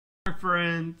My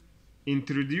friend,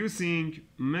 introducing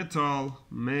metal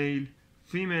male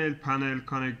female panel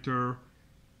connector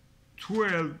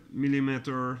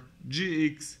 12mm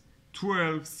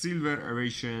GX12 Silver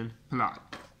Aviation Plug.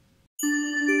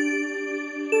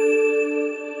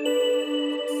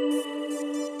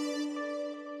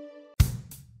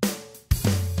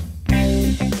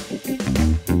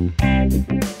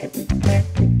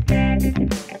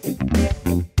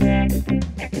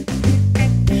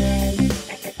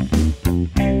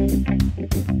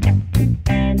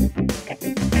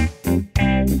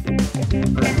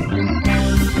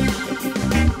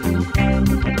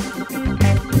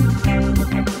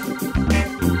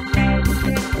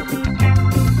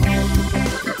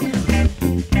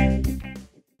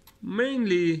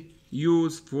 Mainly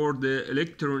used for the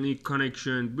electronic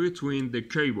connection between the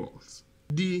cables.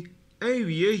 The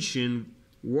aviation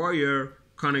wire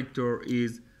connector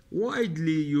is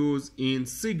widely used in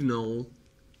signal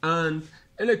and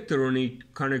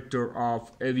electronic connector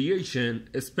of aviation,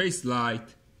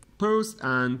 spaceflight, post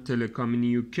and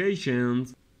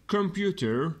telecommunications,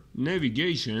 computer,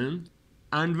 navigation,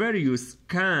 and various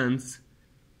kinds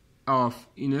of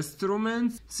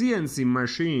instruments, CNC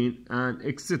machine, and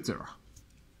etc.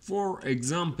 For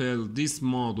example, this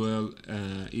model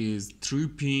is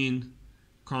 3-pin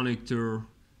connector,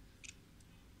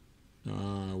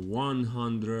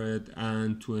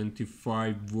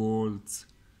 125 volts,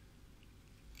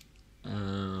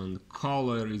 and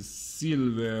color is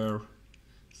silver,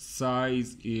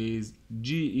 size is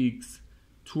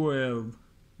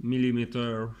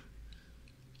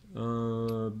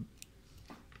GX12mm.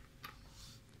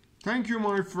 Thank you,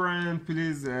 my friend.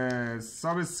 Please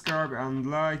subscribe and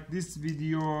like this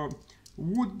video.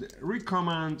 Would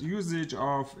recommend usage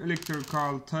of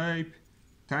electrical tape.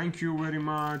 Thank you very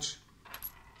much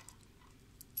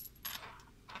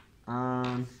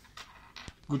and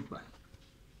goodbye.